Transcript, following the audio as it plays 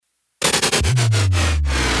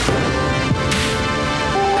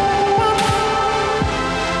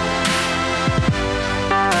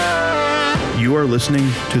are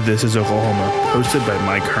listening to This is Oklahoma, hosted by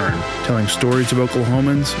Mike Hearn, telling stories of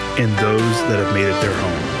Oklahomans and those that have made it their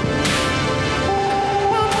home.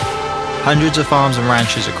 Hundreds of farms and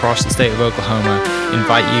ranches across the state of Oklahoma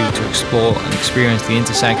invite you to explore and experience the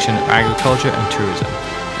intersection of agriculture and tourism.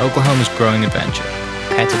 Oklahoma's growing adventure.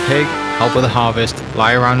 Pet a pig, help with a harvest,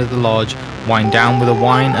 lie around at the lodge, wind down with a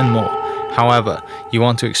wine, and more. However, you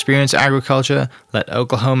want to experience agriculture? Let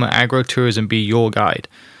Oklahoma Agro-Tourism be your guide.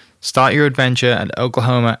 Start your adventure at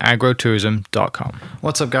oklahomaagrotourism.com.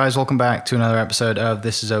 What's up, guys? Welcome back to another episode of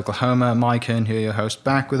This is Oklahoma. Mike Hearn here, your host,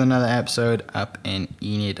 back with another episode up in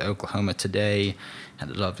Enid, Oklahoma today.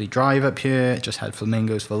 Had a lovely drive up here. Just had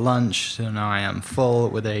flamingos for lunch, so now I am full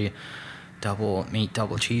with a double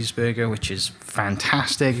cheeseburger, which is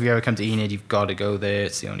fantastic. If you ever come to Enid, you've got to go there.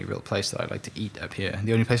 It's the only real place that I like to eat up here.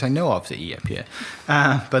 The only place I know of to eat up here.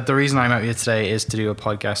 But the reason I'm out here today is to do a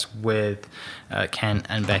podcast with Ken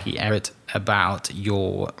and Becky Everett about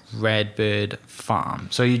your Redbird farm.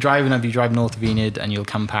 So you drive north of Enid, and you'll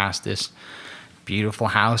come past this beautiful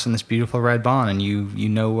house and this beautiful red barn, and you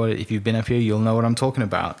know what, if you've been up here, you'll know what I'm talking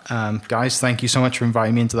about. Guys, thank you so much for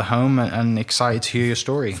inviting me into the home, and excited to hear your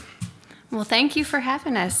story. Well, thank you for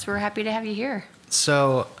having us. We're happy to have you here.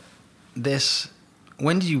 So,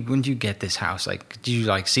 when did you get this house? Like, did you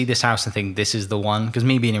see this house and think this is the one? Because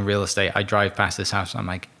me being in real estate, I drive past this house and I'm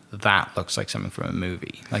like, that looks like something from a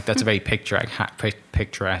movie. Like, that's a very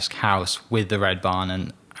picturesque house with the red barn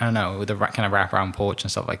and, I don't know, with the kind of wraparound porch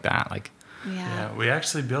and stuff like that. Like, yeah, we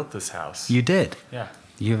actually built this house. You did? Yeah.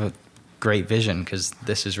 You have a great vision, because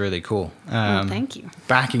this is really cool. Well, thank you.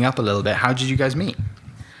 Backing up a little bit, how did you guys meet?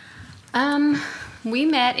 We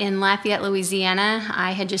met in Lafayette, Louisiana.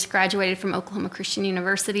 I had just graduated from Oklahoma Christian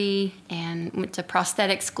University and went to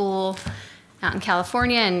prosthetic school out in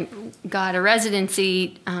California and got a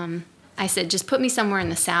residency. I said, just put me somewhere in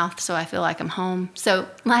the South so I feel like I'm home. So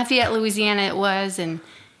Lafayette, Louisiana it was, and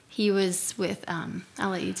he was with, I'll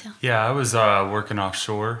let you tell. Yeah, I was working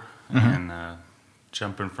offshore and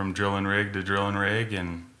jumping from drilling rig to drilling rig,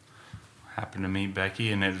 and happened to meet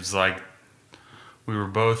Becky, and it was like, we were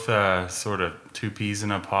both sort of two peas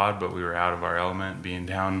in a pod, but we were out of our element being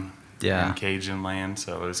down in Cajun land.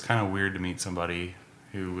 So it was kind of weird to meet somebody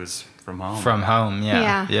who was from home. From home,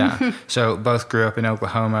 yeah. So both grew up in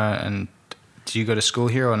Oklahoma, and did you go to school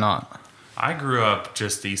here or not? I grew up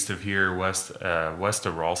just east of here, west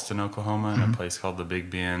of Ralston, Oklahoma, in a place called the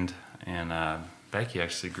Big Bend. And Becky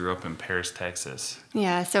actually grew up in Paris, Texas.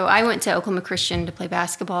 Yeah, so I went to Oklahoma Christian to play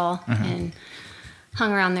basketball and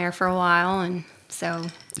hung around there for a while, and so,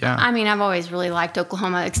 I mean, I've always really liked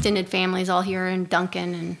Oklahoma. Extended families all here in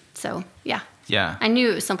Duncan, and so, yeah. I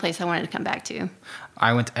knew it was someplace I wanted to come back to.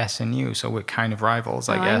 I went to SNU, so we're kind of rivals,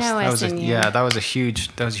 I guess. I know SNU. That was a huge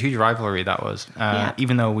rivalry. That was,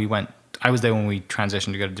 even though I was there when we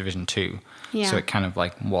transitioned to go to Division II, so it kind of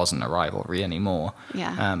wasn't a rivalry anymore.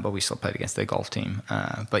 But we still played against their golf team.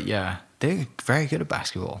 But yeah, they're very good at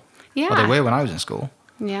basketball. Yeah, well, they were when I was in school.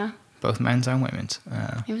 Yeah. Both men's and women's.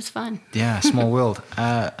 It was fun. Yeah, small world.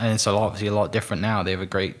 And it's obviously a lot different now. They have a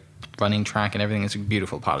great running track and everything. It's a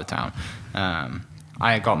beautiful part of town.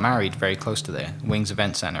 I got married very close to there. Wings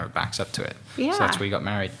Event Center backs up to it. Yeah. So that's where you got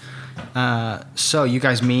married. So you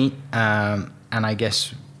guys meet, and I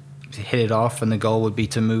guess hit it off, and the goal would be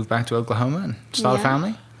to move back to Oklahoma and start a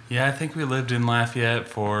family? Yeah, I think we lived in Lafayette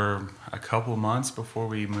for a couple months before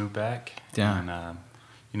we moved back. Yeah. And,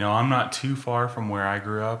 I'm not too far from where I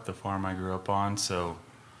grew up, the farm I grew up on, so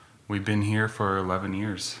we've been here for 11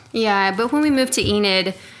 years. Yeah, but when we moved to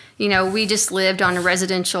Enid, we just lived on a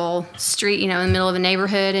residential street, in the middle of a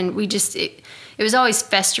neighborhood, and it was always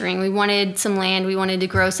festering. We wanted some land, we wanted to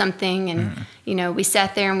grow something, and, we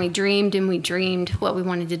sat there and we dreamed what we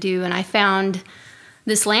wanted to do, and I found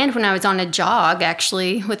this land when I was on a jog,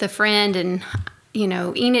 actually, with a friend, and,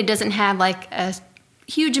 Enid doesn't have, a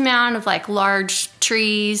huge amount of large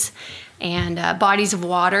trees and bodies of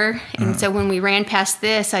water. And so when we ran past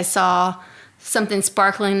this, I saw something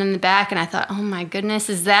sparkling in the back, and I thought, oh my goodness,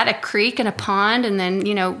 is that a creek and a pond? And then,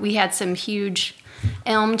 we had some huge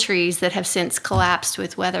elm trees that have since collapsed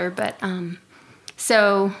with weather. But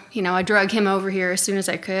so, I drug him over here as soon as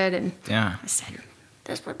I could, and I said,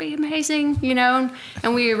 this would be amazing,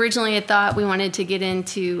 And we originally had thought we wanted to get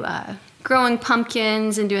into growing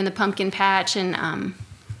pumpkins and doing the pumpkin patch, and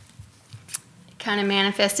kind of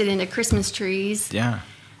manifested into Christmas trees. Yeah.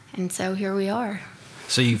 And so here we are.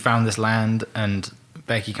 So you found this land, and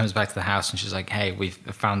Becky comes back to the house and she's like, hey, we've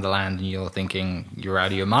found the land, and you're thinking you're out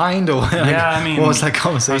of your mind? Or what was that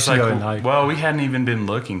conversation going like? Well, we hadn't even been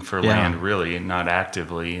looking for land, really, not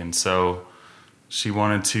actively. And so she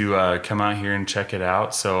wanted to come out here and check it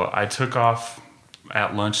out. So I took off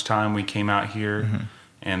at lunchtime we came out here,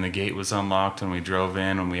 and the gate was unlocked, and we drove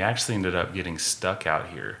in, and we actually ended up getting stuck out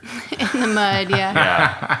here. In the mud, yeah.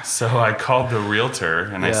 Yeah. So I called the realtor,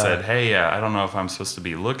 and I Yeah. said, hey, I don't know if I'm supposed to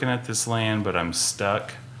be looking at this land, but I'm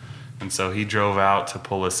stuck. And so he drove out to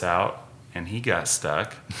pull us out, and he got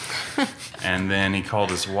stuck. And then he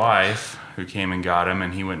called his wife, who came and got him,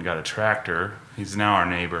 and he went and got a tractor. He's now our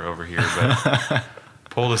neighbor over here, but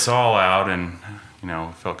pulled us all out, and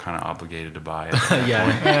felt kind of obligated to buy it.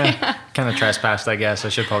 Yeah, kind of trespassed, I guess. I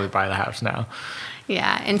should probably buy the house now.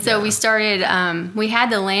 Yeah, and so we started, we had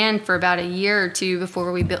the land for about a year or two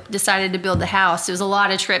before we decided to build the house. There was a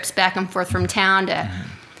lot of trips back and forth from town to,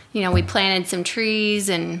 we planted some trees,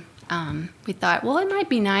 and we thought, well, it might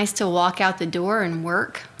be nice to walk out the door and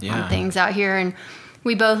work on things out here. And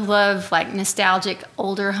we both love like nostalgic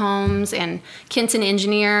older homes, and Kent's an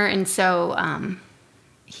engineer, and so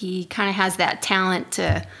he kind of has that talent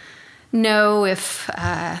to know if,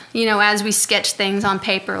 as we sketch things on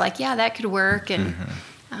paper, like, yeah, that could work. And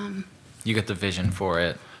You get the vision for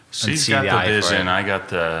it. She's got the vision. I got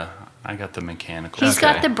the mechanical. He's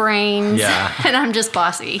got the brains, Yeah. and I'm just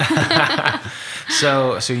bossy.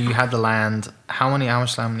 So you had the land. How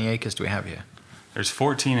many acres do we have here? There's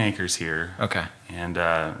 14 acres here. Okay. And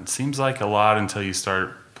it seems like a lot until you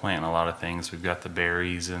start planting a lot of things. We've got the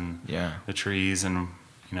berries and the trees and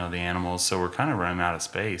the animals, so we're kind of running out of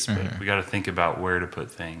space. But we got to think about where to put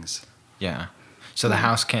things. Yeah. So the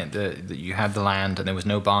house you had the land, and there was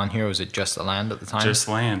no barn here. Or was it just the land at the time? Just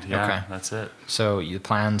land. Yeah. Okay. That's it. So you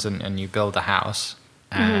plans and you build the house,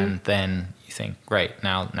 and then you think, great.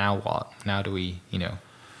 Now what? Now do we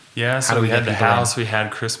Yeah, so do we we had get the people in? house, we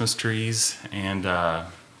had Christmas trees, and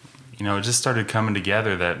it just started coming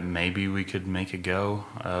together that maybe we could make a go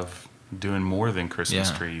of doing more than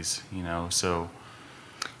Christmas trees. So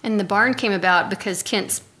And the barn came about because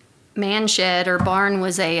Kent's man shed or barn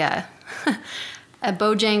was a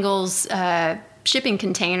Bojangles shipping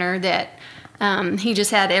container that he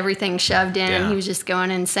just had everything shoved in, and he was just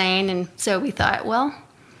going insane. And so we thought, well,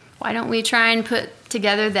 why don't we try and put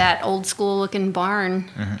together that old school looking barn?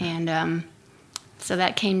 And so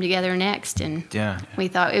that came together next, and we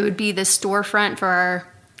thought it would be the storefront for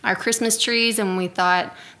our Christmas trees, and we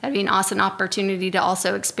thought that'd be an awesome opportunity to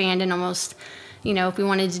also expand and almost, if we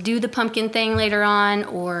wanted to do the pumpkin thing later on,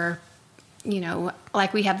 or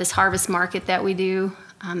like we have this harvest market that we do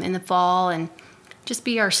in the fall, and just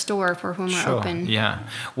be our store for when we're open. Yeah.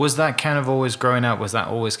 Was that kind of always growing up, was that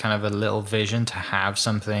always kind of a little vision to have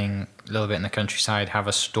something a little bit in the countryside, have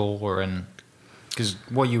a store? And because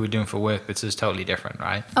what you were doing for work, this is totally different,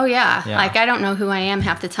 right? Oh, yeah. Like, I don't know who I am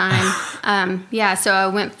half the time. So I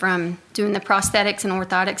went from doing the prosthetics and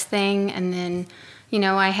orthotics thing, and then,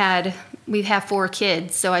 we have 4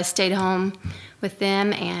 kids, so I stayed home with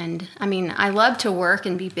them. And I love to work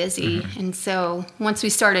and be busy. And so once we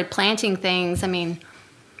started planting things,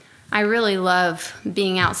 I really love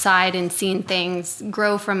being outside and seeing things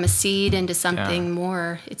grow from a seed into something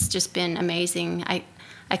more. It's just been amazing.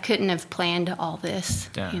 I couldn't have planned all this.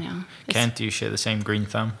 Kent, do you share the same green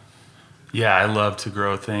thumb? Yeah, I love to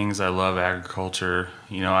grow things. I love agriculture.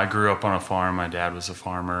 I grew up on a farm. My dad was a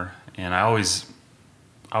farmer, and I always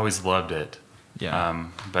loved it. Yeah.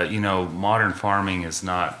 But modern farming is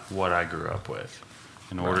not what I grew up with.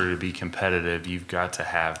 In order to be competitive, you've got to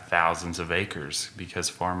have thousands of acres because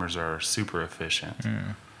farmers are super efficient.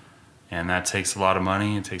 And that takes a lot of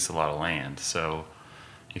money, it takes a lot of land. So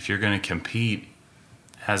if you're going to compete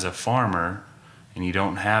as a farmer and you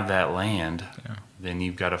don't have that land, then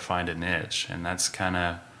you've got to find a niche. And that's kind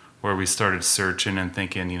of where we started searching and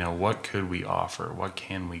thinking, what could we offer? What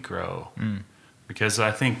can we grow? Because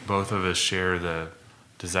I think both of us share the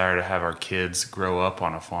desire to have our kids grow up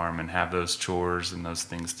on a farm and have those chores and those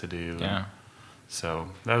things to do. Yeah. So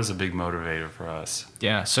that was a big motivator for us.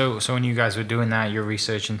 Yeah. So when you guys were doing that, you're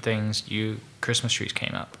researching things, Christmas trees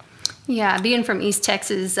came up. Yeah, being from East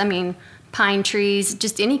Texas, pine trees,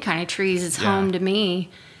 just any kind of trees is home to me.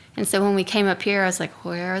 And so when we came up here, I was like,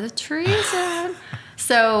 where are the trees at?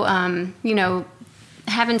 So,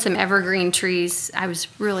 having some evergreen trees, I was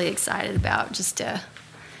really excited about, just to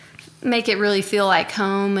make it really feel like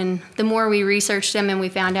home. And the more we researched them and we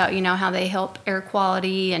found out, how they help air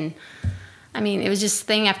quality, and it was just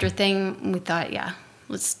thing after thing. We thought,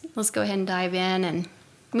 let's go ahead and dive in. And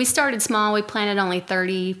we started small. We planted only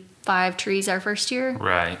 35 trees our first year.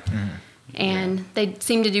 Right. And they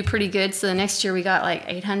seemed to do pretty good. So the next year we got like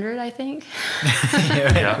 800, I think.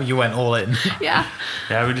 You went all in. Yeah.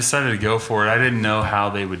 Yeah, we decided to go for it. I didn't know how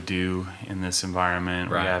they would do in this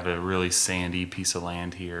environment. Right. We have a really sandy piece of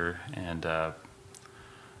land here, and I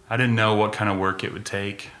didn't know what kind of work it would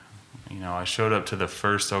take. I showed up to the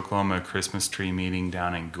first Oklahoma Christmas tree meeting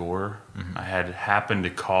down in Gore. I had happened to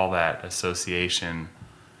call that association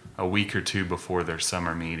a week or two before their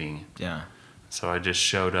summer meeting. Yeah. So I just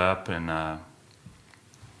showed up, and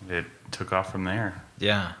it took off from there.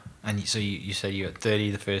 Yeah. And so you said you had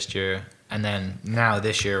 30 the first year, and then now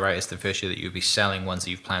this year, right, is the first year that you'll be selling ones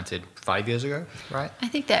that you've planted 5 years ago, right? I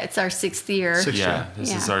think that's our 6th year.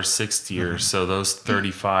 This is our 6th year. So those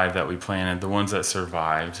 35 that we planted, the ones that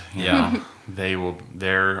survived,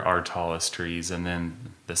 they're our tallest trees. And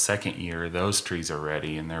then the second year, those trees are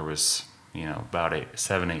ready, and there was about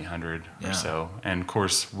 800 or so. And of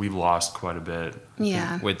course, we lost quite a bit.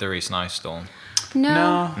 Yeah. With the recent ice storm.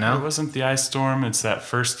 No. It wasn't the ice storm. It's that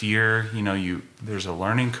first year, there's a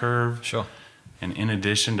learning curve. Sure. And in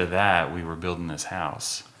addition to that, we were building this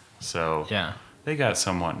house. So they got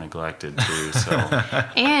somewhat neglected too. So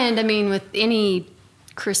And I mean, with any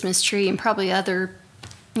Christmas tree and probably other,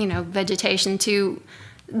 vegetation too,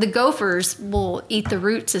 the gophers will eat the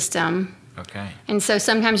root system. Okay. And so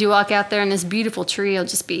sometimes you walk out there and this beautiful tree will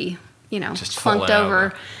just be, Just clunked falling over.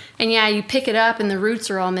 over. And you pick it up and the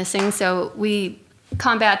roots are all missing. So we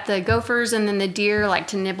combat the gophers, and then the deer like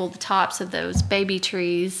to nibble the tops of those baby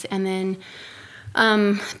trees. And then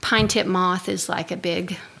pine tip moth is like a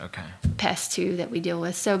big pest too that we deal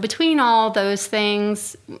with. So between all those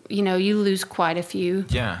things, you lose quite a few.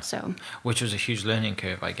 Yeah. So which was a huge learning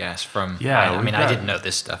curve, I guess. From I didn't know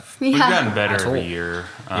this stuff. We've gotten better At all. every year.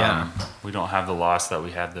 We don't have the loss that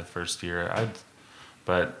we had the first year.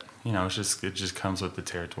 But it just comes with the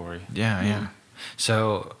territory. Yeah.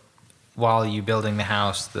 So while you're building the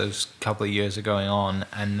house, those couple of years are going on,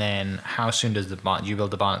 and then how soon does the barn? Do you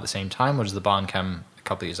build the barn at the same time, or does the barn come a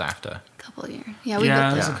couple of years after? a couple of years.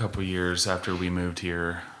 It was a couple of years after we moved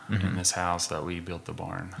here in this house that we built the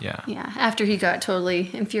barn. Yeah. Yeah, after he got totally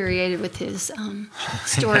infuriated with his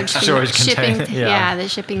storage container. the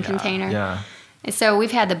shipping container. Yeah. And so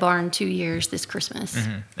we've had the barn 2 years this Christmas.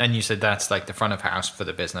 And you said that's like the front of house for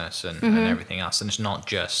the business and everything else, and it's not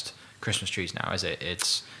just Christmas trees now, is it?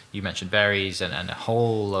 It's, you mentioned berries and a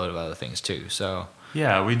whole load of other things too. So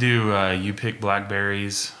yeah, we do you pick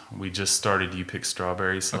blackberries. We just started you pick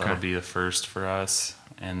strawberries, so that'll be the first for us.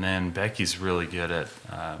 And then Becky's really good at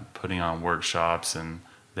putting on workshops, and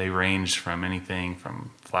they range from anything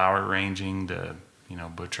from flower ranging to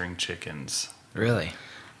butchering chickens. really,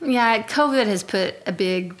 Yeah, COVID has put a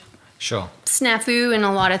big sure, snafu in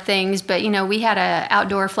a lot of things, but we had a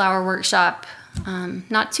outdoor flower workshop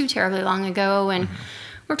not too terribly long ago, and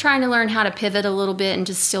we're trying to learn how to pivot a little bit and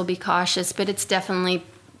just still be cautious, but it's definitely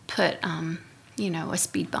put a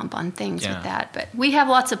speed bump on things with that. But we have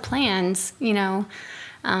lots of plans.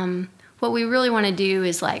 What we really want to do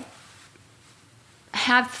is like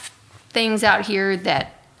have things out here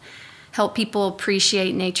that help people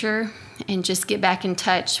appreciate nature and just get back in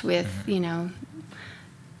touch with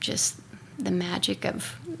just the magic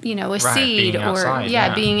of a seed, being or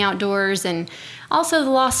outside, being outdoors, and also the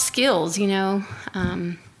lost skills.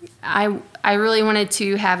 I really wanted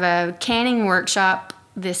to have a canning workshop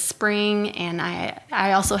this spring, and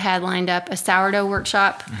I also had lined up a sourdough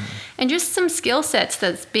workshop, and just some skill sets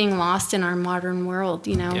that's being lost in our modern world.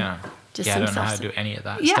 Just I some don't know how to stuff, do any of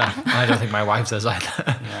that Yeah. stuff. I don't think my wife does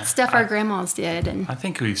either. stuff our grandmas did, and I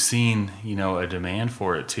think we've seen, a demand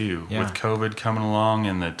for it too. Yeah. With COVID coming along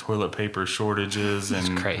and the toilet paper shortages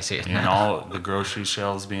and crazy, isn't and it? all the grocery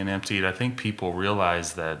shelves being emptied, I think people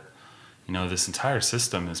realize that, this entire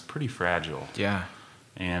system is pretty fragile. Yeah.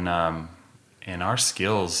 And our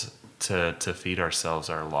skills to feed ourselves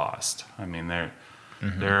are lost. I mean, there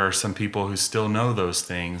are some people who still know those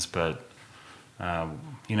things, but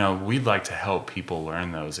we'd like to help people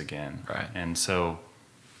learn those again. Right. And so,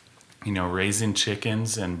 raising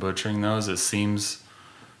chickens and butchering those, it seems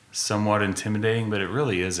somewhat intimidating, but it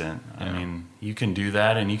really isn't. Yeah. I mean, you can do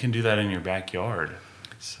that, and you can do that in your backyard.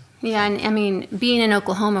 yeah, and I mean, being in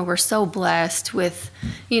Oklahoma, we're so blessed with,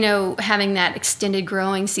 having that extended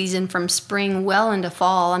growing season from spring well into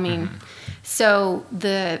fall. I mean, so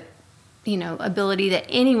the, ability that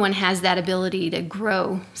anyone has that ability to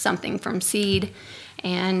grow something from seed,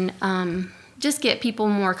 and just get people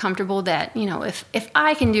more comfortable that, if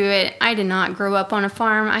I can do it, I did not grow up on a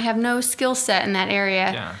farm. I have no skill set in that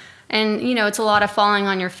area. Yeah. And, it's a lot of falling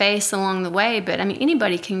on your face along the way, but I mean,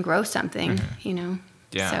 anybody can grow something,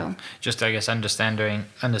 Yeah. So. Just, I guess, understanding,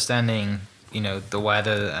 the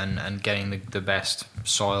weather and getting the best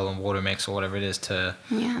soil and water mix or whatever it is to.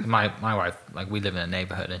 Yeah. My wife, like, we live in a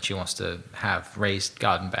neighborhood and she wants to have raised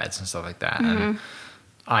garden beds and stuff like that. And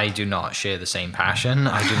I do not share the same passion.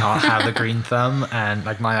 I do not have the green thumb, and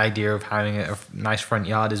like my idea of having a nice front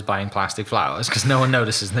yard is buying plastic flowers because no one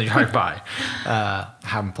notices when they drive by.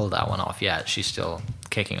 Haven't pulled that one off yet. She's still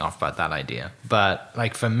kicking off about that idea. But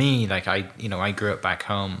like for me, like I grew up back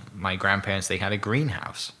home. My grandparents, they had a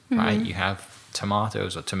greenhouse, right? You have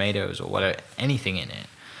tomatoes or whatever, anything in it.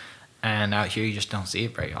 And out here, you just don't see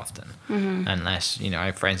it very often, unless, I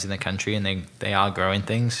have friends in the country and they are growing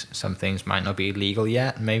things. Some things might not be legal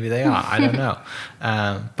yet. Maybe they are. I don't know.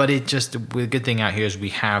 But the good thing out here is we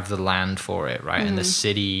have the land for it, right? And the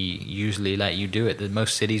city usually let you do it.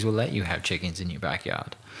 Most cities will let you have chickens in your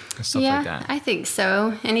backyard and stuff like that. I think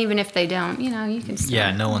so. And even if they don't, you can still.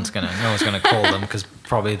 Yeah, no one's gonna call them because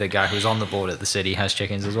probably the guy who's on the board at the city has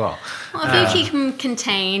chickens as well. Well, if you keep them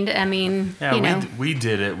contained, I mean, we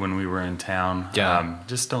did it when we were in town. Yeah.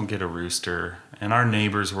 Just don't get a rooster. And our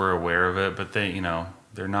neighbors were aware of it, but they,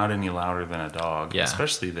 they're not any louder than a dog. Yeah.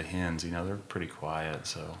 Especially the hens, they're pretty quiet,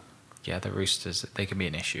 so. Yeah, the roosters, they can be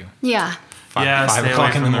an issue. Yeah. 5 stay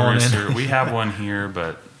o'clock away in from the morning. rooster. We have one here,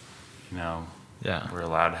 but, Yeah. we're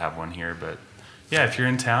allowed to have one here. But, yeah, if you're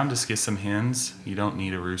in town, just get some hens. You don't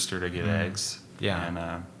need a rooster to get eggs.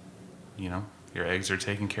 Yeah. And, your eggs are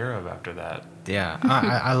taken care of after that. Yeah,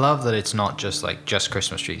 I love that it's not just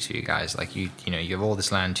Christmas trees for you guys. Like you have all this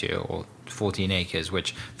land here, or 14 acres,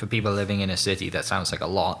 which for people living in a city that sounds like a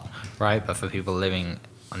lot, right? But for people living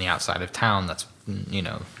on the outside of town, that's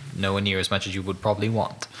nowhere near as much as you would probably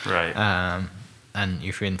want. Right. And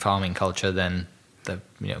if you're in farming culture, then the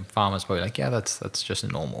farmers probably like, yeah, that's just a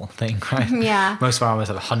normal thing, right? Yeah. Most farmers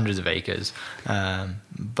have hundreds of acres,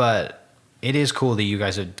 but it is cool that you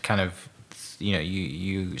guys are kind of.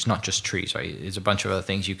 It's not just trees, right? There's a bunch of other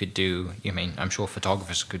things you could do. I'm sure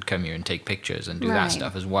photographers could come here and take pictures and do that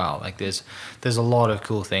stuff as well. Like there's a lot of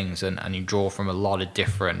cool things, and you draw from a lot of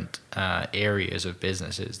different areas of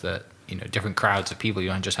businesses that, different crowds of people. You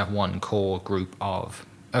don't just have one core group of,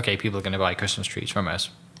 okay, people are going to buy Christmas trees from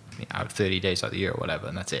us out 30 days out of the year or whatever,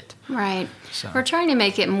 and that's it. Right. So. We're trying to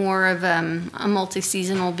make it more of a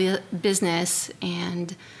multi-seasonal business,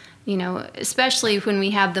 and especially when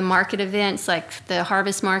we have the market events like the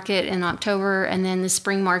harvest market in October and then the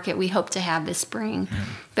spring market we hope to have this spring.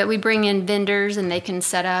 But we bring in vendors and they can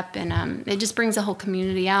set up, and it just brings the whole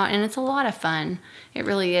community out, and it's a lot of fun. It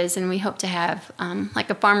really is. And we hope to have like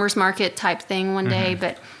a farmer's market type thing one day,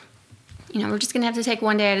 but we're just going to have to take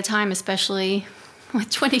one day at a time, especially with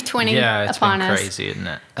 2020 upon us. Yeah, it's been crazy, isn't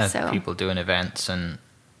it? People doing events, and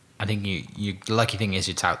I think the lucky thing is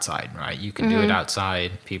it's outside, right? You can do it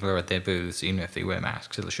outside. People are at their booths, even if they wear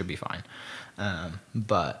masks, so it should be fine.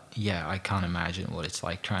 But yeah, I can't imagine what it's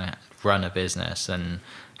like trying to run a business and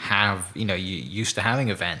have, you used to having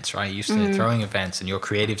events, right? Used to throwing events, and your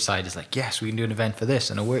creative side is like, yes, we can do an event for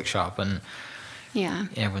this and a workshop, and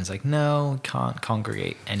everyone's like, no, can't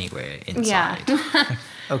congregate anywhere inside. Yeah.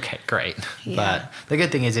 Okay, great. Yeah. But the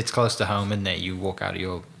good thing is it's close to home, and that you walk out of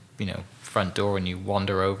your, front door and you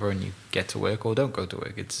wander over and you get to work or don't go to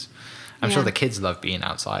work. I'm sure the kids love being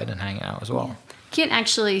outside and hanging out as well. Yeah. Kent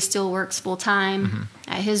actually still works full time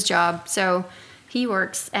at his job, so he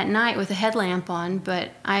works at night with a headlamp on,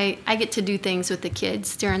 but I get to do things with the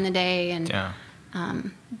kids during the day, and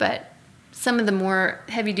but some of the more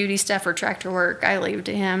heavy duty stuff or tractor work I leave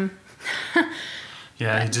to him.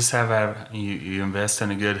 Yeah, you just have you invest in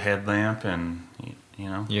a good headlamp, and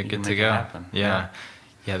you're good to go.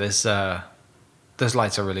 Yeah, those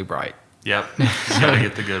lights are really bright. Yep, you gotta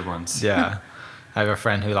get the good ones. Yeah, I have a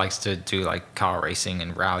friend who likes to do like car racing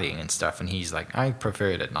and rallying and stuff, and he's like, I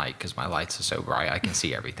prefer it at night because my lights are so bright I can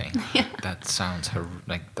see everything. Yeah. That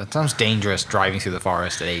sounds dangerous driving through the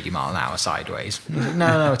forest at 80 mile an hour sideways.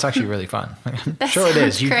 No, it's actually really fun. Sure it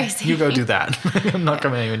is. Crazy. You go do that. I'm not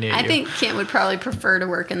coming anywhere near you. I think Kent would probably prefer to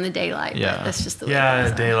work in the daylight. Yeah, but that's just the way.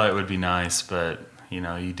 Yeah, daylight would be nice, but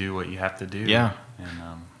you do what you have to do. Yeah. And,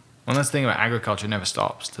 well, that's the thing about agriculture, it never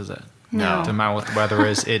stops, does it? No. No matter what the weather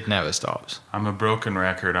is, it never stops. I'm a broken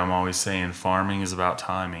record. I'm always saying farming is about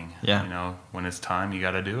timing. Yeah. When it's time, you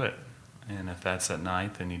got to do it. And if that's at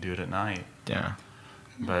night, then you do it at night. Yeah.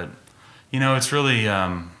 But, it's really,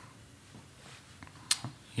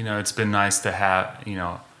 it's been nice to have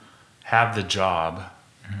the job.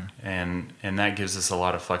 And that gives us a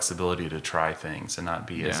lot of flexibility to try things and not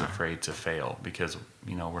be as afraid to fail, because,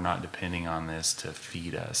 we're not depending on this to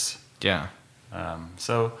feed us. Yeah.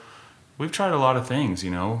 So we've tried a lot of things,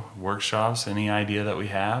 workshops, any idea that we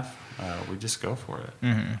have, we just go for it.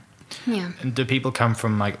 Mm-hmm. Yeah. And do people come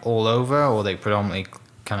from like all over, or are they predominantly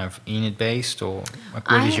kind of Enid based, or like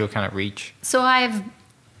where does your kind of reach? So I've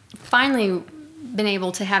finally been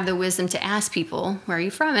able to have the wisdom to ask people, where are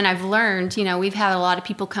you from? And I've learned, we've had a lot of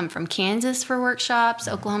people come from Kansas for workshops,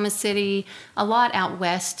 Oklahoma City, a lot out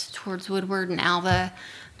west towards Woodward and Alva.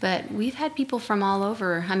 But we've had people from all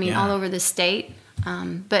over, all over the state.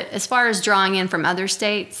 But as far as drawing in from other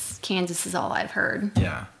states, Kansas is all I've heard.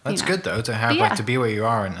 Yeah, that's good though, to have to be where you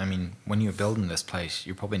are. And when you were building this place,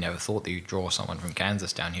 you probably never thought that you'd draw someone from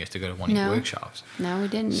Kansas down here to go to one of your workshops. No, we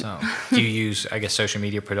didn't. So do you use, I guess, social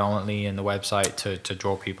media predominantly and the website to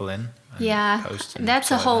draw people in? Yeah,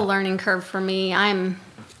 that's a whole learning curve for me.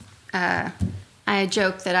 I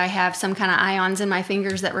joke that I have some kind of ions in my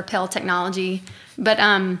fingers that repel technology, but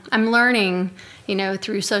I'm learning,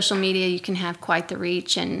 through social media you can have quite the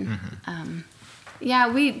reach, and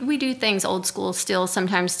we do things old school still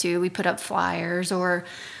sometimes too. We put up flyers, or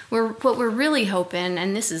what we're really hoping,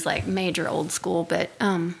 and this is like major old school, but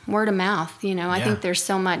word of mouth. I think there's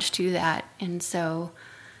so much to that, and so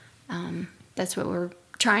that's what we're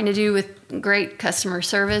trying to do with great customer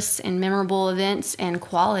service and memorable events and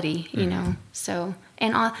quality, So,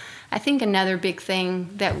 and I think another big thing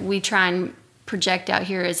that we try and project out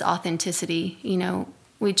here is authenticity.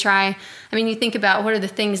 We try, you think about what are the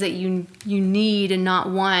things that you need and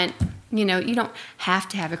not want. You don't have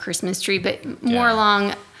to have a Christmas tree, but more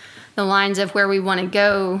along the lines of where we want to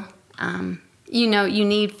go. You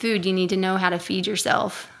need food. You need to know how to feed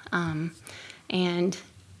yourself. And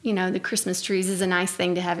the Christmas trees is a nice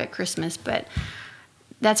thing to have at Christmas, but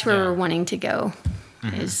that's where we're wanting to go,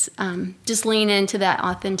 is just lean into that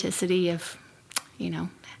authenticity of,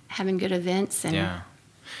 having good events. And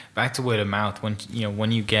back to word of mouth,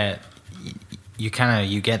 when you get, you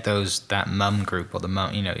get that mum group, or the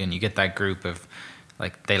mum, and you get that group of,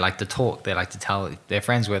 like, they like to talk, they like to tell their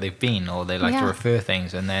friends where they've been, or they like to refer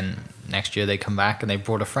things, and then next year they come back and they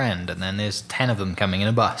brought a friend, and then there's 10 of them coming in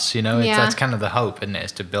a bus. That's kind of the hope, isn't it,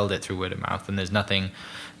 is to build it through word of mouth, and there's nothing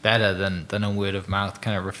better than a word of mouth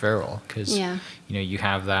kind of referral, because you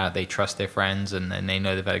have that, they trust their friends, and then they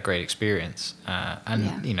know they've had a great experience,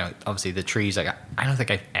 obviously the trees, like, I don't think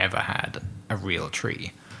I've ever had a real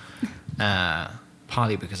tree.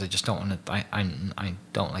 Partly because I just don't want to. I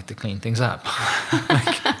don't like to clean things up.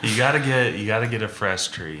 You gotta get a fresh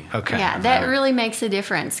tree. Okay. Yeah, that really makes a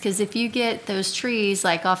difference, because if you get those trees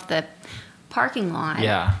like off the parking lot,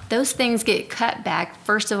 those things get cut back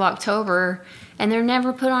 1st of October, and they're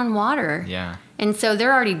never put on water. Yeah. And so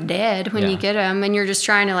they're already dead when you get them, and you're just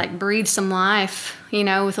trying to like breathe some life,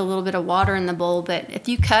 with a little bit of water in the bowl. But if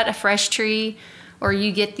you cut a fresh tree, or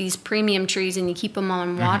you get these premium trees and you keep them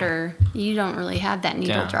on water, you don't really have that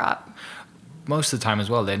needle drop. Most of the time as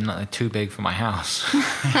well, they're not too big for my house.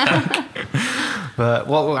 But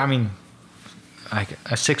like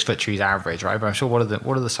a 6-foot tree is average, right? But I'm sure what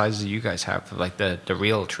are the sizes you guys have for like the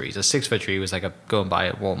real trees? A 6-foot tree was like a go and buy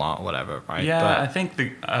at Walmart or whatever, right? Yeah, but I think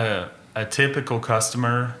a typical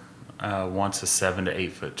customer wants a 7 to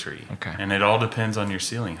 8 foot tree. Okay. And it all depends on your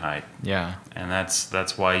ceiling height. Yeah. And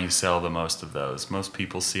that's why you sell the most of those. Most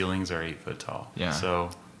people's ceilings are 8 foot tall. Yeah. So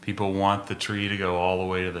people want the tree to go all the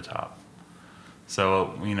way to the top.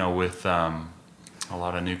 So, with a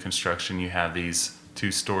lot of new construction, you have these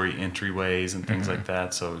 2-story entryways and things like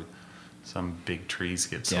that. So some big trees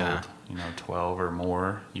get sold, 12 or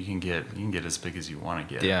more. You can get as big as you want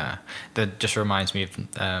to get. Yeah. That just reminds me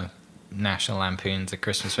of National Lampoon's A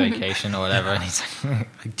Christmas Vacation or whatever, and he's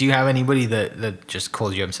like, do you have anybody that just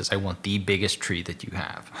calls you up and says, I want the biggest tree that you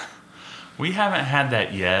have? We haven't had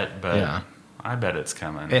that yet, but I bet it's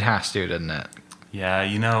coming. It has to, doesn't it? Yeah,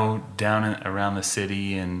 down around the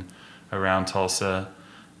city and around Tulsa,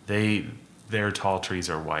 their tall trees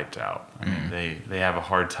are wiped out. I mean, they have a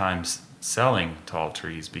hard time selling tall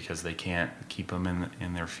trees because they can't keep them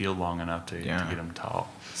in their field long enough to get them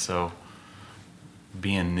tall. So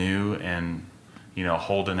being new and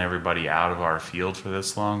holding everybody out of our field for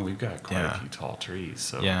this long, we've got quite a few tall trees.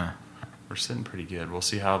 So we're sitting pretty good. We'll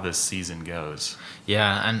see how this season goes.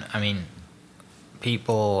 Yeah, and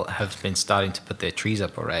people have been starting to put their trees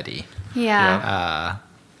up already. Yeah.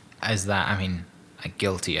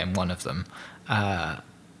 Guilty. I'm one of them.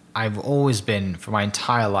 I've always been, for my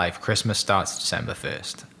entire life, Christmas starts December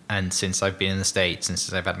 1st. And since I've been in the States, and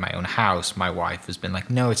since I've had my own house, my wife has been like,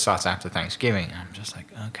 no, it starts after Thanksgiving. And I'm just like,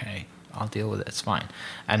 okay, I'll deal with it. It's fine.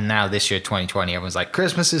 And now this year, 2020, everyone's like,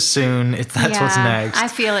 Christmas is soon. That's what's next. I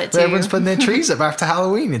feel it too. But everyone's putting their trees up after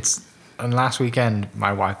Halloween. And last weekend,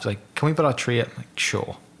 my wife was like, can we put our tree up? I'm like,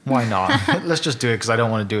 sure. Why not? Let's just do it, because I don't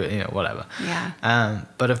want to do it, whatever. Yeah.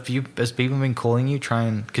 But has people been calling you,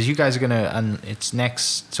 because you guys are going to, it's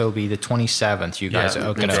next, so it'll be the 27th, you guys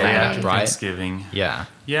are going to open up, right? Thanksgiving. Yeah.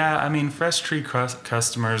 Yeah, fresh tree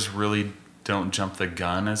customers really don't jump the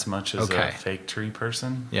gun as much as Okay. a fake tree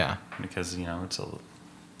person. Yeah. Because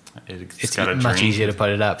it's It's got a much drain. easier to put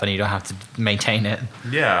it up and you don't have to maintain it.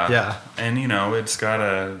 Yeah. Yeah. And it's got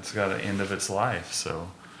an end of its life. So,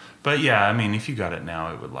 but yeah, I mean, if you got it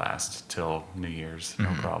now, it would last till New Year's, no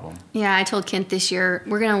problem. Yeah, I told Kent this year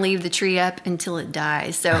we're gonna leave the tree up until it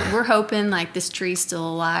dies. So we're hoping like this tree's still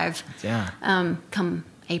alive. Yeah. Come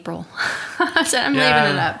April. So I'm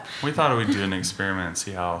leaving it up. We thought we'd do an experiment and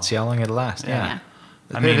see how. See how long it'll last. Yeah. Yeah.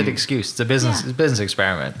 A I bit of mean- an excuse. It's a business. Yeah. It's a business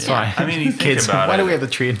experiment. It's Yeah. fine. I mean, you think Kids, about why do it. we have the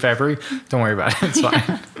tree in February? Don't worry about it. It's fine.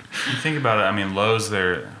 You think about it. I mean, Lowe's,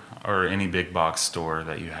 or any big box store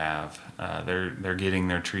that you have, they're getting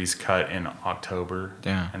their trees cut in October.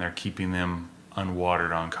 Yeah. And they're keeping them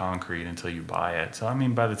unwatered on concrete until you buy it. So I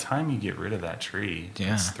mean, by the time you get rid of that tree,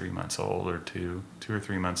 Yeah. it's 3 months old or two or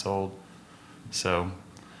 3 months old. So,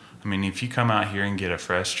 I mean, if you come out here and get a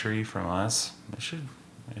fresh tree from us, it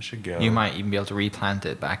should go. You might even be able to replant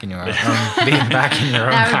it back in your own, back in your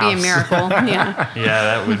own That would be a house. miracle. Yeah. Yeah,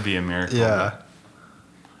 that would be a miracle. Yeah.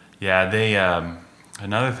 Yeah, they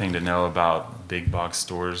another thing to know about big box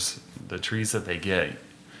stores, the trees that they get,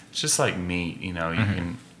 it's just like meat, you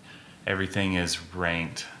can everything is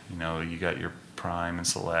ranked, you got your prime and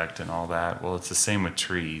select and all that. Well, it's the same with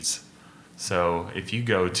trees. So, if you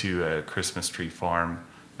go to a Christmas tree farm,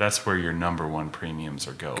 that's where your number one premiums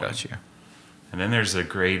are going. Got you. And then there's a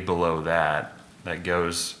grade below that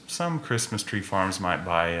goes, some Christmas tree farms might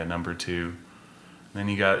buy a number 2. Then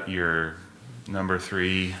you got your number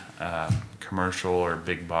 3 commercial or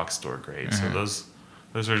big box store grade. So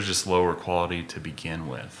those are just lower quality to begin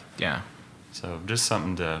with. Yeah. So just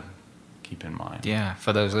something to keep in mind. Yeah.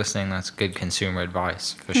 For those listening, that's good consumer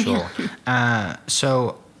advice for sure.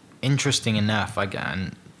 So interesting enough,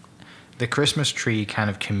 again, the Christmas tree kind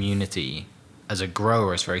of community as a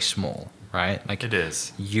grower is very small, right? Like It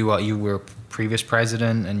is. you were a previous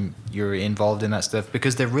president and you're involved in that stuff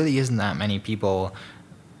because there really isn't that many people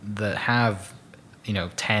that have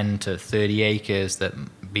 10 to 30 acres that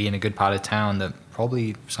be in a good part of town that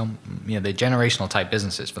probably they're generational type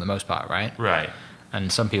businesses for the most part, right? Right. And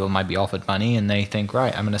some people might be offered money and they think,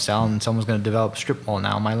 right, I'm going to sell and someone's going to develop a strip mall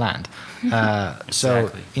now on my land. So,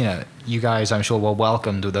 Exactly. you guys, I'm sure, were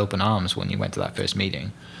welcomed with open arms when you went to that first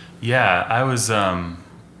meeting. Yeah, I was,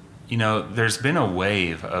 there's been a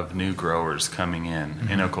wave of new growers coming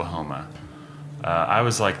in Oklahoma. I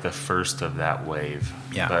was like the first of that wave.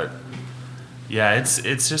 Yeah. But yeah,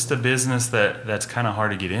 it's just a business that's kind of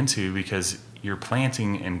hard to get into because you're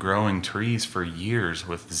planting and growing trees for years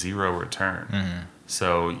with zero return. Mm-hmm.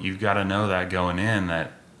 So you've got to know that going in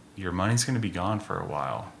that your money's going to be gone for a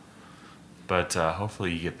while. But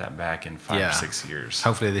hopefully you get that back in 5 or 6 years.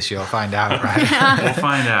 Hopefully this year I'll find out, right? We'll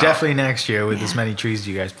find out. Definitely next year with as many trees as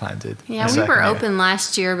you guys planted. Yeah, The we were second year. open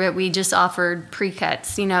last year, but we just offered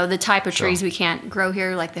pre-cuts, the type of Sure. trees we can't grow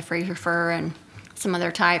here, like the Fraser fir and some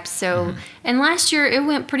other types. So, and last year it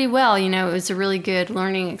went pretty well. It was a really good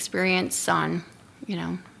learning experience on,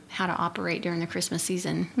 how to operate during the Christmas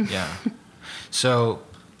season. Yeah. So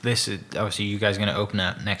this is obviously you guys are going to open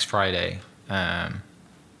up next Friday,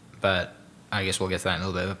 but I guess we'll get to that in a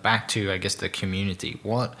little bit. But back to the community.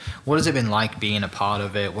 What has it been like being a part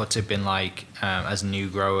of it? What's it been like as new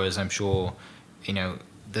growers? I'm sure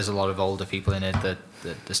there's a lot of older people in it that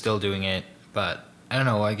are still doing it, but I don't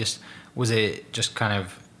know. I guess was it just kind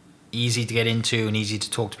of easy to get into and easy to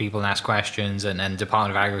talk to people and ask questions, and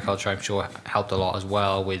Department of Agriculture I'm sure helped a lot as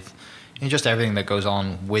well with just everything that goes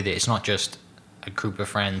on with it. It's not just a group of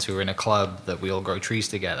friends who are in a club that we all grow trees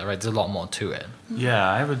together, right? There's a lot more to it. Yeah,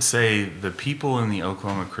 I would say the people in the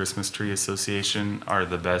Oklahoma Christmas Tree Association are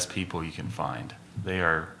the best people you can find. They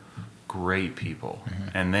are great people,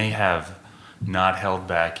 and they have not held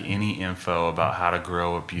back any info about how to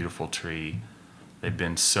grow a beautiful tree. They've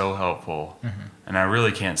been so helpful, and I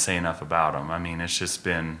really can't say enough about them. I mean, it's just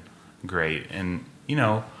been great. And,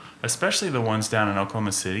 especially the ones down in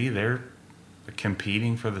Oklahoma City, they're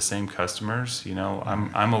competing for the same customers.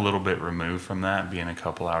 I'm a little bit removed from that, being a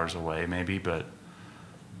couple hours away maybe, but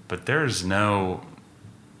there's no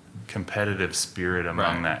competitive spirit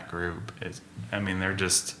among that group. They're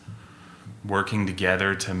just working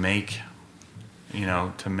together to make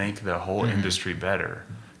the whole industry better.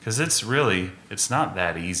 Because it's not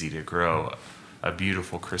that easy to grow a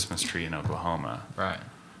beautiful Christmas tree in Oklahoma. Right.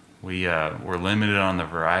 We're limited on the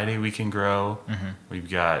variety we can grow. We've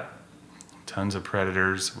got tons of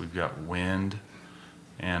predators. We've got wind.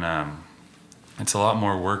 And it's a lot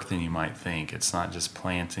more work than you might think. It's not just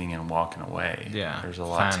planting and walking away. Yeah. There's a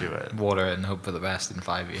lot to it. Water it and hope for the best in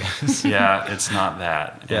 5 years. Yeah, it's not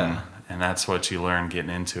that. Yeah. And that's what you learn getting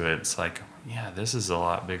into it. It's like, yeah, this is a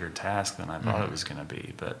lot bigger task than I thought it was going to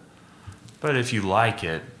be. But if you like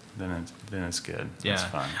it, then it's good. Yeah. It's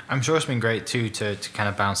fun. I'm sure it's been great too to kind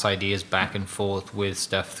of bounce ideas back and forth with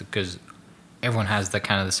stuff, because everyone has the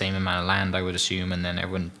kind of the same amount of land, I would assume, and then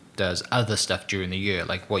everyone does other stuff during the year,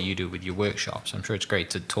 like what you do with your workshops. I'm sure it's great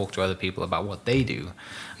to talk to other people about what they do.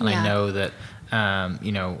 And I know that,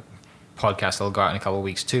 podcasts will go out in a couple of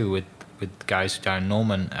weeks too with guys down in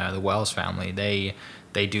Norman, the Wells family.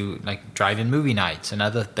 They do like drive-in movie nights and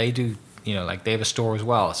they do, like they have a store as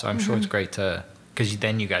well. So I'm sure it's great to, because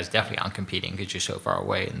then you guys definitely aren't competing because you're so far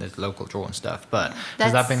away and there's local draw and stuff. But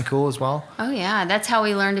has that been cool as well? Oh yeah, that's how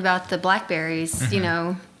we learned about the blackberries.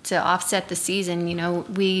 To offset the season,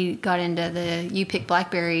 we got into the You Pick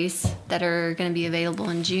blackberries that are going to be available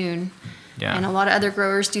in June. Yeah. And a lot of other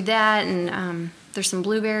growers do that, and there's some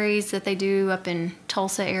blueberries that they do up in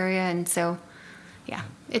Tulsa area, and so yeah,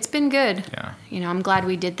 it's been good. Yeah. I'm glad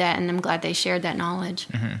we did that, and I'm glad they shared that knowledge.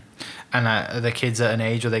 Mm-hmm. And are the kids at an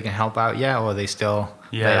age where they can help out yet, or are they still?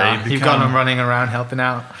 Yeah, you've got them running around helping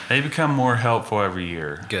out. They become more helpful every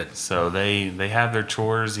year. Good. So they have their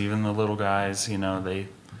chores, even the little guys.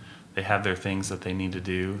 They have their things that they need to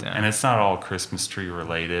do, and it's not all Christmas tree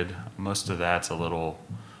related. Most of that's a little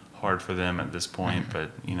hard for them at this point,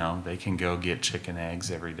 but they can go get chicken eggs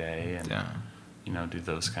every day and do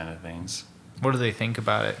those kind of things. What do they think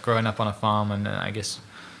about it growing up on a farm? And I guess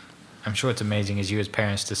I'm sure it's amazing as you as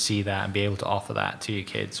parents to see that and be able to offer that to your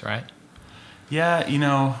kids, right? Yeah,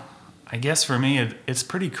 I guess for me it's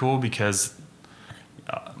pretty cool because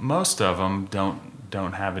most of them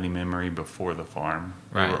don't have any memory before the farm,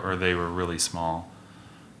 right? Or they were really small,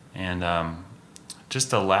 and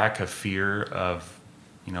just a lack of fear of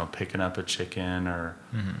picking up a chicken or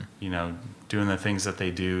doing the things that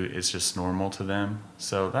they do is just normal to them.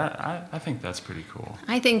 So that I think that's pretty cool.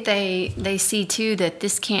 I think they see too that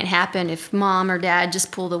this can't happen if mom or dad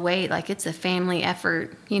just pull the weight. Like, it's a family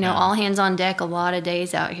effort, all hands on deck a lot of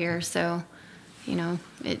days out here. So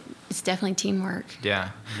it's definitely teamwork.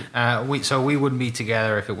 Yeah. We wouldn't be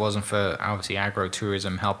together if it wasn't for obviously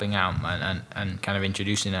agro-tourism helping out and kind of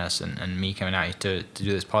introducing us and me coming out to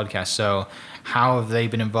do this podcast. So how have they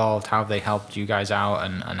been involved? How have they helped you guys out?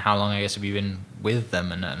 And how long, I guess, have you been with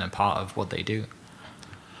them and a part of what they do?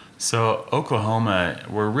 So Oklahoma,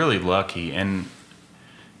 we're really lucky, and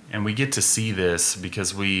we get to see this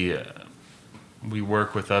because we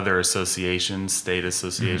work with other associations, state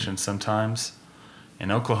associations sometimes.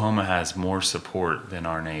 And Oklahoma has more support than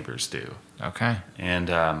our neighbors do. Okay.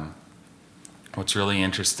 And what's really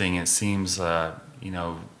interesting, it seems, our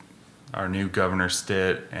new Governor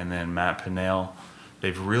Stitt and then Matt Pinnell,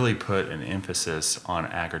 they've really put an emphasis on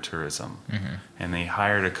agritourism. Mm-hmm. And they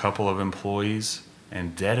hired a couple of employees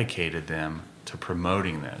and dedicated them to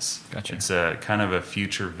promoting this. Gotcha. It's a kind of a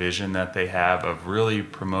future vision that they have of really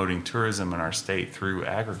promoting tourism in our state through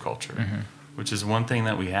agriculture, which is one thing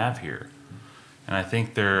that we have here. And I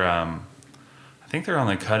think they're on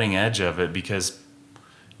the cutting edge of it because,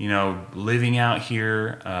 living out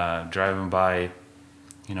here, driving by,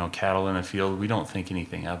 cattle in a field, we don't think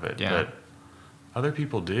anything of it, but other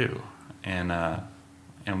people do, and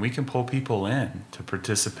we can pull people in to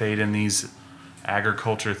participate in these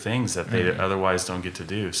agriculture things that they otherwise don't get to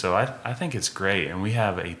do. So I think it's great, and we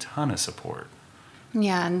have a ton of support.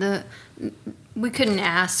 Yeah, and we couldn't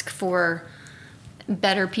ask for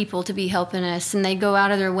better people to be helping us, and they go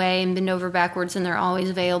out of their way and bend over backwards, and they're always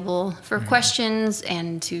available for questions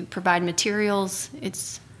and to provide materials.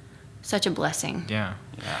 It's such a blessing.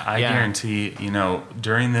 I guarantee,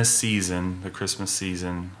 during this season, the Christmas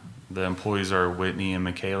season, the employees are Whitney and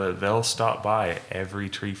Michaela. They'll stop by every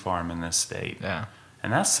tree farm in this state. Yeah.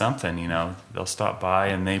 And that's something, they'll stop by,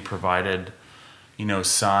 and they provided,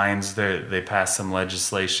 signs. They passed some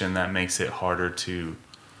legislation that makes it harder to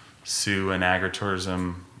sue an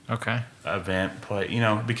agritourism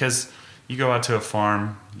event because you go out to a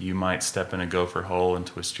farm, you might step in a gopher hole and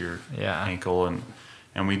twist your ankle,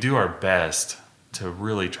 and we do our best to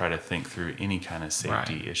really try to think through any kind of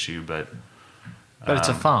safety issue, but it's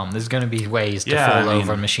a farm. There's going to be ways to fall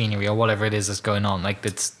over machinery or whatever it is that's going on. Like,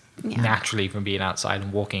 that's naturally from being outside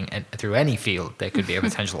and walking through any field, there could be a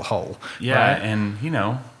potential hole. Yeah, right? And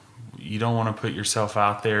you don't want to put yourself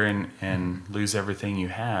out there and lose everything you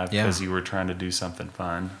have because you were trying to do something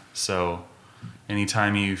fun. So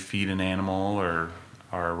anytime you feed an animal or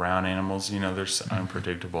are around animals, there's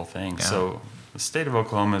unpredictable things. Yeah. So the state of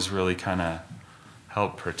Oklahoma has really kind of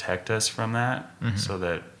helped protect us from that so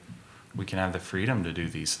that we can have the freedom to do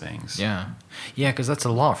these things. Yeah, because that's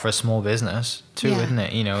a lot for a small business too, isn't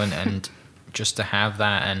it? And just to have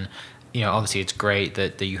that, and obviously it's great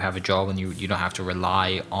that you have a job and you don't have to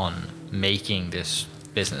rely on making this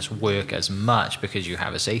business work as much because you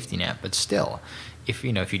have a safety net. But still, if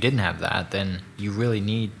you didn't have that, then you really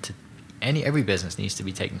need to. Every business needs to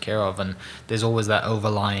be taken care of, and there's always that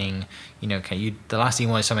overlying, the last thing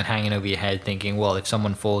you want is someone hanging over your head thinking, well, if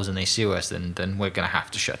someone falls and they sue us, then we're going to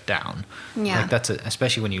have to shut down. Yeah. Like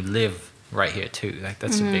especially when you live right here too. Like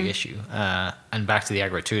that's a big issue. And back to the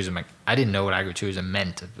agritourism, like I didn't know what agritourism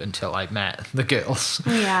meant until I met the girls.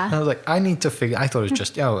 Yeah. And I was like, I thought it was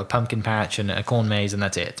just a pumpkin patch and a corn maze and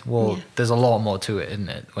that's it. Well, there's a lot more to it, isn't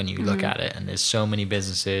it? When you look at it, and there's so many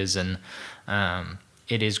businesses, and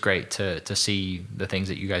it is great to see the things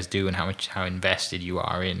that you guys do and how invested you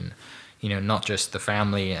are in, not just the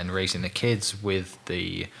family and raising the kids with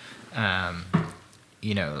the,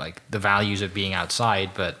 like the values of being outside,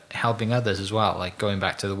 but helping others as well. Like going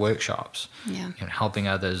back to the workshops, helping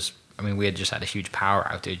others. I mean, we had just had a huge power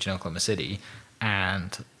outage in Oklahoma City,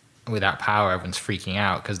 and without power, everyone's freaking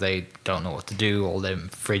out because they don't know what to do. All their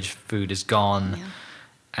fridge food is gone. Yeah.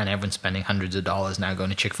 And everyone's spending hundreds of dollars now going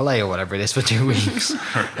to Chick-fil-A or whatever it is for 2 weeks,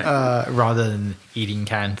 rather than eating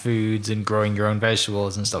canned foods and growing your own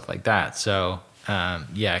vegetables and stuff like that. So,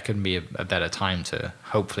 it couldn't be a better time to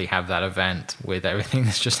hopefully have that event with everything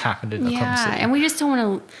that's just happened in Oklahoma City. Yeah, and we just don't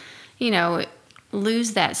want to,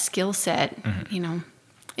 lose that skill set.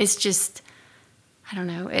 It's just, I don't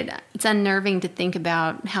know. It's unnerving to think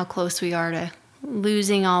about how close we are to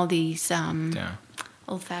losing all these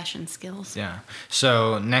old-fashioned skills. Yeah.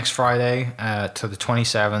 So next Friday to the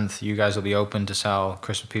 27th, you guys will be open to sell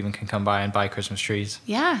Christmas. People can come by and buy Christmas trees.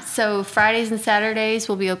 Yeah. So Fridays and Saturdays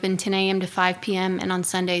will be open 10 a.m. to 5 p.m. and on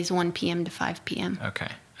Sundays 1 p.m. to 5 p.m. Okay.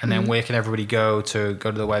 And then where can everybody go to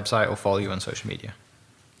the website or follow you on social media?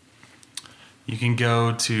 You can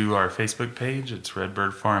go to our Facebook page. It's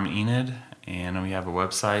Redbird Farm Enid, and we have a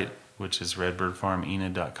website, which is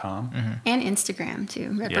redbirdfarmenid.com. And Instagram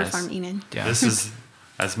too, Redbird Farm Enid. Yeah. This is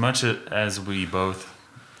as much as we both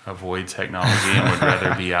avoid technology and would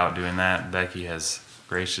rather be out doing that. Becky has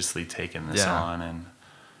graciously taken this on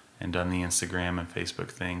and done the Instagram and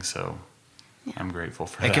Facebook thing. So I'm grateful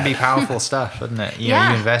for that. It can be powerful stuff, doesn't it? You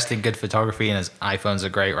invest in good photography, and as iPhones are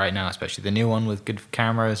great right now, especially the new one with good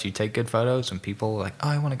cameras. You take good photos, and people are like, "Oh,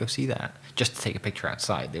 I want to go see that." Just to take a picture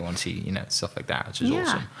outside, they want to see stuff like that, which is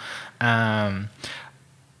awesome. I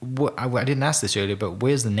didn't ask this earlier, but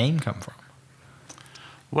where's the name come from?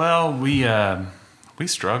 Well, we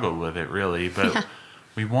struggled with it really, but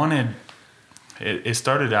we wanted. It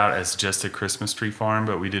started out as just a Christmas tree farm,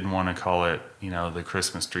 but we didn't want to call it, the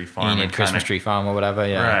Christmas tree farm. Enid Christmas tree farm or whatever,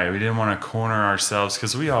 yeah. Right. We didn't want to corner ourselves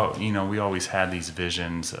because we always had these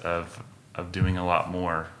visions of doing a lot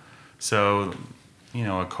more. So,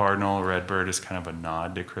 a cardinal redbird is kind of a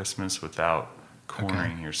nod to Christmas without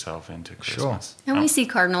cornering yourself into Christmas. Sure. And we see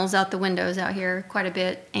cardinals out the windows out here quite a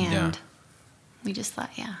bit, and we just thought,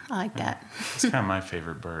 I like that. It's kind of my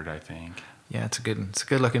favorite bird, I think. Yeah, it's a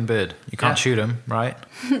good looking bird. You can't shoot them, right?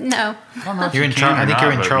 No. You're in trouble. I think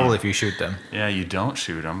you're in trouble if you shoot them. Yeah, you don't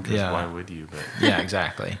shoot them because why would you? But yeah,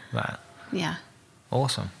 exactly. That. Yeah.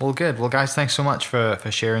 Awesome. Well, good. Well, guys, thanks so much for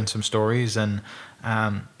sharing some stories, and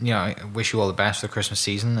I wish you all the best for the Christmas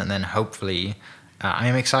season, and then hopefully. I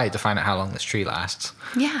am excited to find out how long this tree lasts.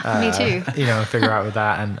 Yeah, me too. Figure out with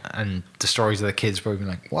that and the stories of the kids probably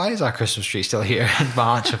being like, why is our Christmas tree still here in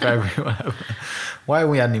March or February? Whatever. Why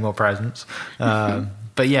haven't we had any more presents?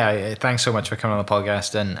 But yeah, thanks so much for coming on the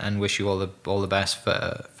podcast, and wish you all the best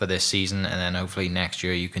for this season, and then hopefully next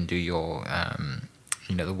year you can do your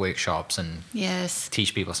the workshops and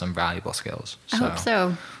teach people some valuable skills. I hope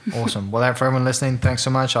so. Awesome. Well, for everyone listening, thanks so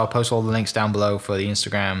much. I'll post all the links down below for the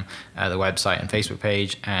Instagram, the website, and Facebook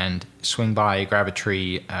page. And swing by, grab a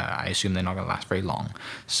tree. I assume they're not going to last very long,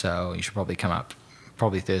 so you should probably come up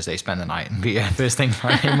probably Thursday, spend the night, and be here first thing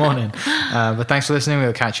Friday morning. But thanks for listening.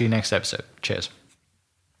 We'll catch you next episode. Cheers.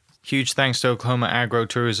 Huge thanks to Oklahoma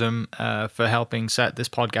Agrotourism for helping set this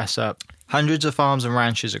podcast up. Hundreds of farms and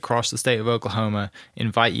ranches across the state of Oklahoma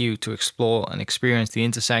invite you to explore and experience the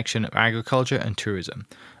intersection of agriculture and tourism,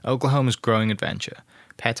 Oklahoma's growing adventure.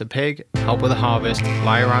 Pet a pig, help with a harvest,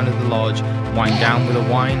 lie around at the lodge, wind down with a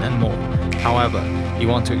wine, and more. However, you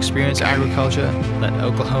want to experience agriculture? Let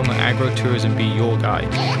Oklahoma Agrotourism be your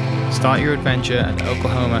guide. Start your adventure at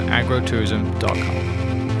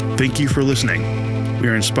oklahomaagrotourism.com. Thank you for listening. We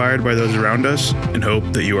are inspired by those around us and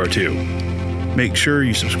hope that you are too. Make sure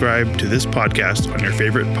you subscribe to this podcast on your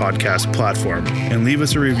favorite podcast platform and leave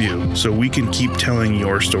us a review so we can keep telling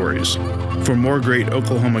your stories. For more great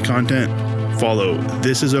Oklahoma content, follow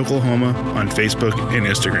This Is Oklahoma on Facebook and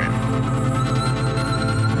Instagram.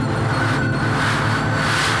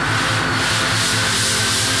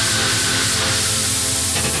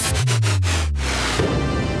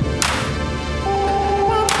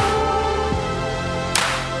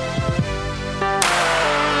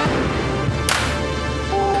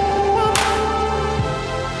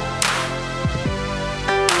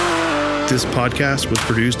 This podcast was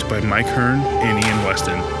produced by Mike Hearn and Ian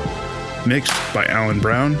Weston. Mixed by Alan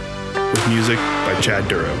Brown, with music by Chad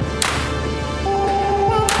Duro.